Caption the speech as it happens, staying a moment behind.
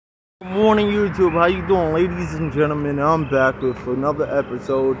Good morning, YouTube. How you doing, ladies and gentlemen? I'm back with another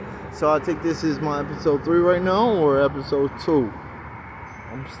episode. So I think this is my episode 3 right now, or episode 2.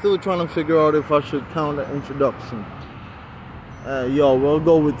 I'm still trying to figure out if I should count the introduction. We'll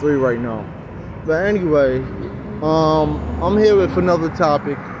go with 3 right now. But anyway, I'm here with another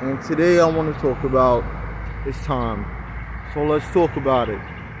topic, and today I want to talk about is time. So let's talk about it.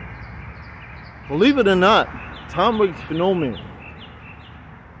 Believe it or not, time waits for no man.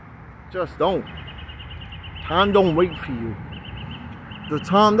 Just don't. Time don't wait for you. The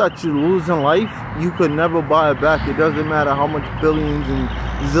time that you lose in life, you could never buy it back. It doesn't matter how much billions and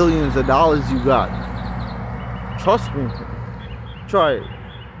zillions of dollars you got. Trust me. Try it.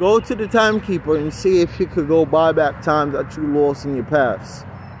 Go to the timekeeper and see if you could go buy back time that you lost in your past.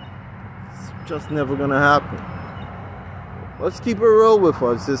 It's just never gonna happen. Let's keep it real with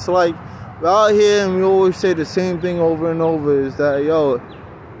us. It's like we're out here and we always say the same thing over and over, is that,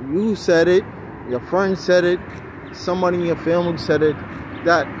 you said it, your friend said it, somebody in your family said it,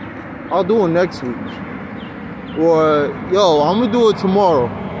 that I'll do it next week. Or, I'm going to do it tomorrow.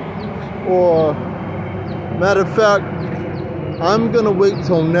 Or, matter of fact, I'm going to wait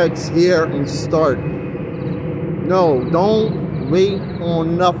till next year and start. No, don't wait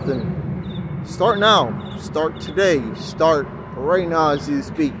on nothing. Start now. Start today. Start right now as you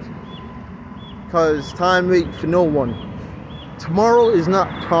speak. Because time waits for no one. Tomorrow is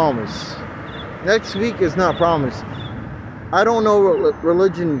not promised. Next week is not promised. I don't know what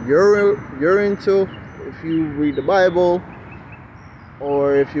religion you're into. If you read the Bible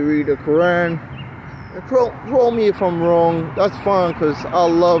or if you read the Quran, troll me if I'm wrong. That's fine, because I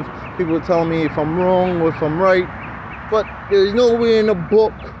love people telling me if I'm wrong or if I'm right. But there's nowhere in a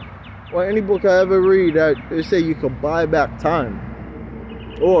book or any book I ever read that they say you could buy back time.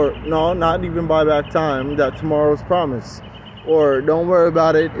 Or no, not even buy back time. That tomorrow's promised. Or don't worry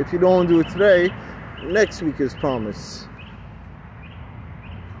about it. If you don't do it today, next week is promised.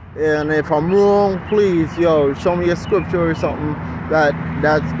 And if I'm wrong, please, show me a scripture or something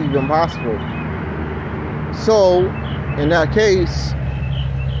that's even possible. So, in that case,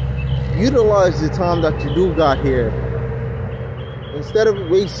 utilize the time that you do got here. Instead of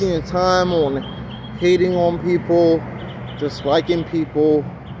wasting your time on hating on people, disliking people,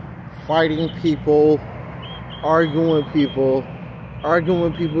 fighting people, arguing with people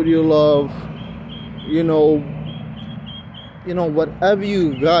you love, whatever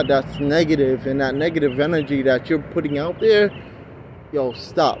you got that's negative, and that negative energy that you're putting out there,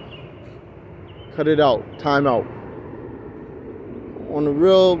 stop. Cut it out. Time out. On the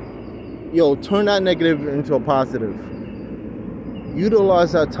real, turn that negative into a positive.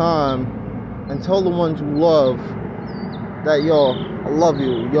 Utilize that time and tell the ones you love that, I love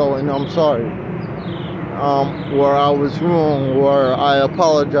you, and I'm sorry. Or I was wrong, or I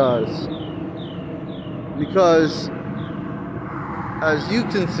apologize. Because, as you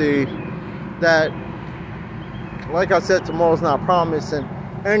can see, that, like I said, tomorrow's not promised, and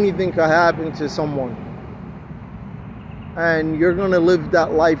anything could happen to someone. And you're going to live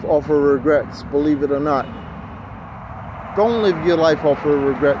that life off of regrets, believe it or not. Don't live your life off of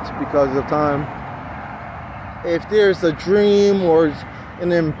regrets because of time. If there's a dream or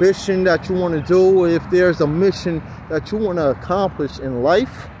an ambition that you want to do, if there's a mission that you want to accomplish in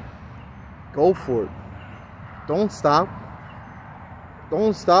life, go for it. Don't stop.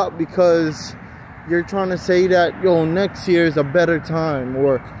 Don't stop because you're trying to say that, next year is a better time,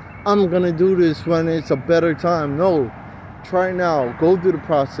 or I'm going to do this when it's a better time. No. Try now. Go through the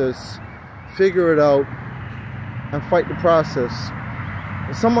process. Figure it out. And fight the process.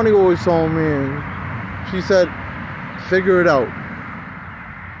 And somebody always told me, she said, figure it out.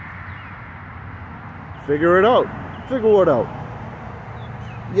 Figure it out. Figure it out.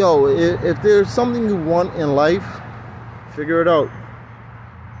 If there's something you want in life, figure it out.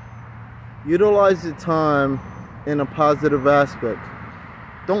 Utilize your time in a positive aspect.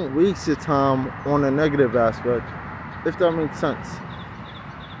 Don't waste your time on a negative aspect, if that makes sense.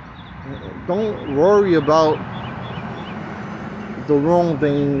 Don't worry about the wrong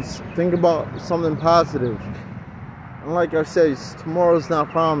things. Think about something positive. And like I said, tomorrow's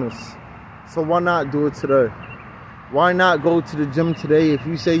not promised. So why not do it today? Why not go to the gym today if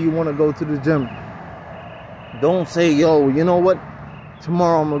you say you want to go to the gym? Don't say, you know what?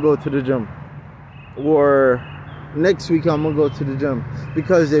 Tomorrow I'm going to go to the gym. Or next week I'm going to go to the gym.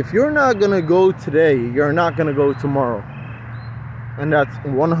 Because if you're not going to go today, you're not going to go tomorrow. And that's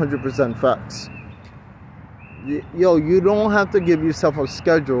 100% facts. You don't have to give yourself a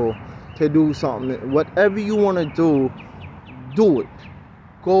schedule to do something. Whatever you want to do it.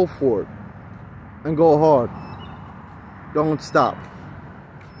 Go for it. And go hard. Don't stop.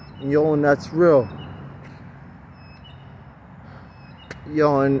 Yo, and that's real.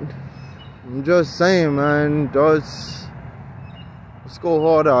 Yo, and I'm just saying, man, let's go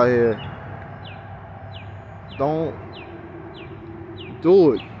hard out here. Don't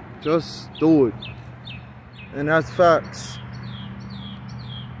do it. Just do it. And that's facts.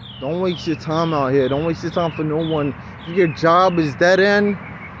 Don't waste your time out here. Don't waste your time for no one. If your job is dead end,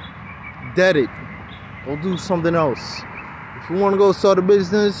 dead it. Go do something else. If you want to go start a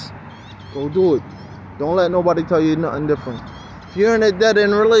business, go do it. Don't let nobody tell you nothing different. If you're in a dead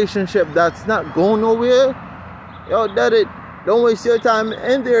end relationship that's not going nowhere, yo, dead it. Don't waste your time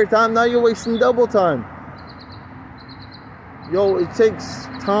and their time. Now you're wasting double time. Yo, it takes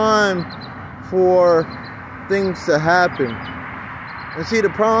time for things to happen. And see, the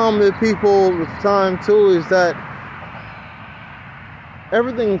problem with people with time too is that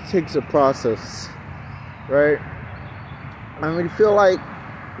everything takes a process, right? I mean, I feel like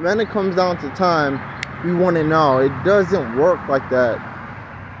when it comes down to time, we want it now. It doesn't work like that.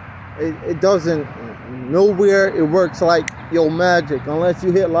 It doesn't. Nowhere it works like, yo, magic. Unless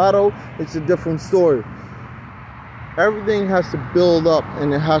you hit lotto, it's a different story. Everything has to build up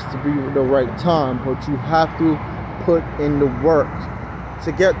and it has to be the right time, but you have to put in the work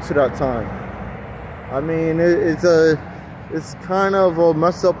to get to that time. I mean, it's kind of a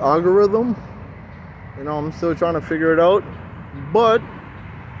messed up algorithm. You know, I'm still trying to figure it out. But,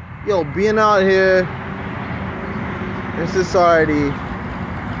 yo, being out here in society,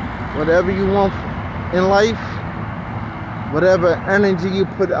 whatever you want in life, whatever energy you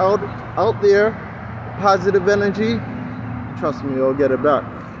put out there, positive energy, trust me, you'll get it back.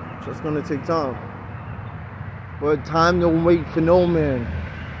 It's just gonna take time. But time don't wait for no man.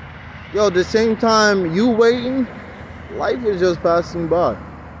 Yo, the same time you waiting, life is just passing by.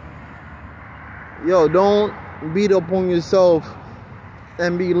 Yo, don't beat up on yourself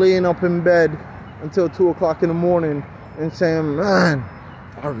and be laying up in bed until 2 o'clock in the morning and saying, man,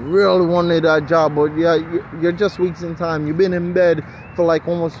 I really wanted that job, but yeah, you're just wasting time. You've been in bed for like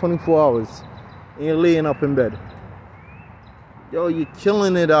almost 24 hours and you're laying up in bed. Yo, you're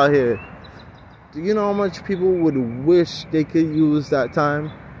killing it out here. Do you know how much people would wish they could use that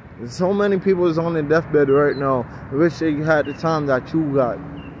time? So many people is on their deathbed right now. I wish they had the time that you got.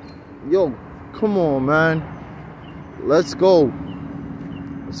 Yo, come on, man. Let's go.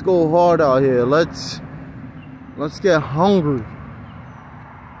 Let's go hard out here. Let's get hungry.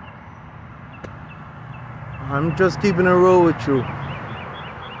 I'm just keeping it real with you.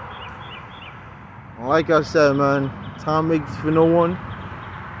 Like I said, man, time makes for no one.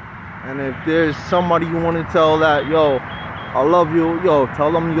 And if there's somebody you want to tell that, yo, I love you, yo,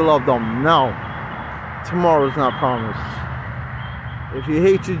 tell them you love them now. Tomorrow's not promised. If you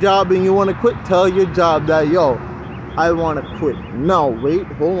hate your job and you want to quit, tell your job that, yo, I want to quit. No, wait,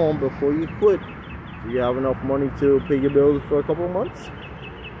 hold on before you quit. Do you have enough money to pay your bills for a couple of months?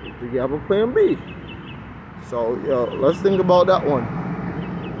 Do you have a plan B? So, yo, let's think about that one.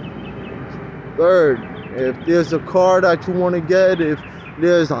 Third, if there's a car that you want to get, if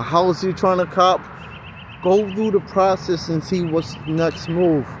there's a house you're trying to cop, go through the process and see what's the next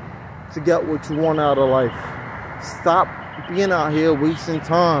move to get what you want out of life. Stop being out here wasting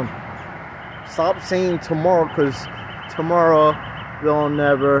time. Stop saying tomorrow, because tomorrow will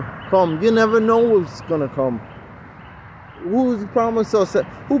never come. You never know what's gonna come. Who promised us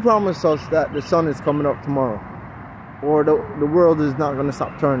that the sun is coming up tomorrow, or the world is not gonna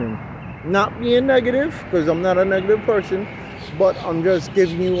stop turning? Not being negative, because I'm not a negative person, but I'm just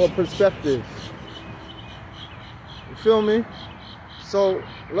giving you a perspective. You feel me? So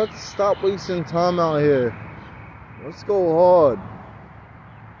let's stop wasting time out here. Let's go hard.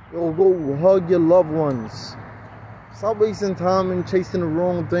 Yo, go hug your loved ones. Stop wasting time and chasing the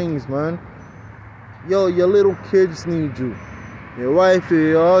wrong things, man. Yo, your little kids need you. Your wife,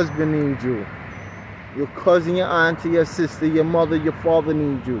 your husband need you. Your cousin, your auntie, your sister, your mother, your father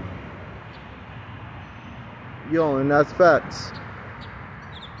need you. Yo, and that's facts.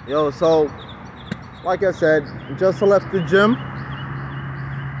 Yo, so, like I said, just left the gym.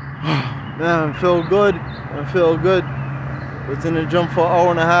 Man, I feel good. I feel good. Was in the gym for an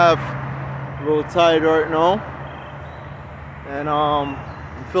hour and a half. A little tired right now. And I'm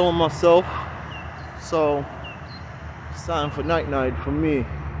feeling myself. So it's time for night for me.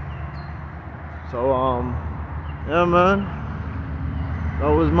 So yeah, man. That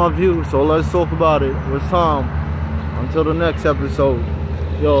was my view. So let's talk about it with Tom. Until the next episode.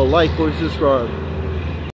 Yo, like or subscribe.